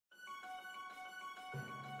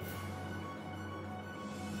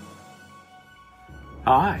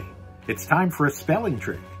Hi, it's time for a spelling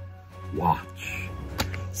trick. Watch.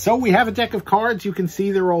 So we have a deck of cards. You can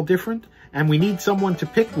see they're all different, and we need someone to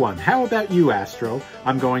pick one. How about you, Astro?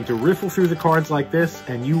 I'm going to riffle through the cards like this,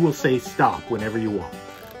 and you will say stop whenever you want.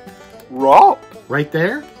 Rock. Right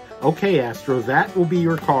there? Okay, Astro, that will be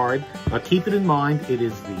your card. Keep it in mind, it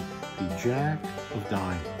is the Jack of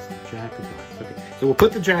Diamonds. The Jack of Diamonds. Okay, so we'll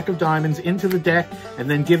put the Jack of Diamonds into the deck, and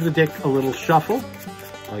then give the deck a little shuffle,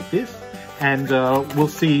 like this. And we'll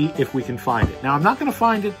see if we can find it. Now, I'm not going to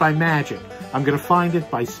find it by magic. I'm going to find it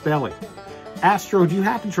by spelling. Astro, do you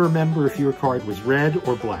happen to remember if your card was red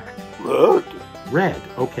or black? Red. Red.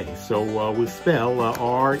 Okay, so we'll spell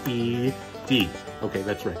R-E-D. Okay,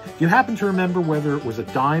 that's right. Do you happen to remember whether it was a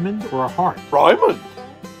diamond or a heart? Diamond.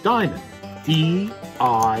 Diamond. D-I-A-M-O-N-D.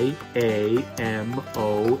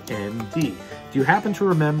 Do you happen to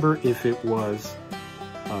remember if it was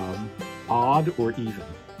odd or even?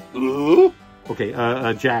 Okay,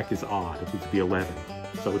 Jack is odd. It would be 11,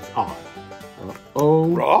 so it's odd.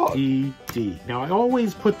 O-D-D. Now, I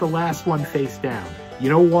always put the last one face down. You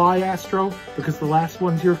know why, Astro? Because the last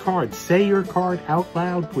one's your card. Say your card out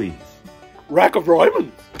loud, please. Rack of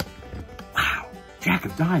Diamonds. Wow, Jack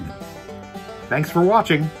of Diamonds. Thanks for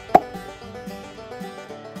watching.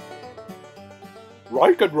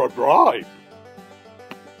 Right and drive.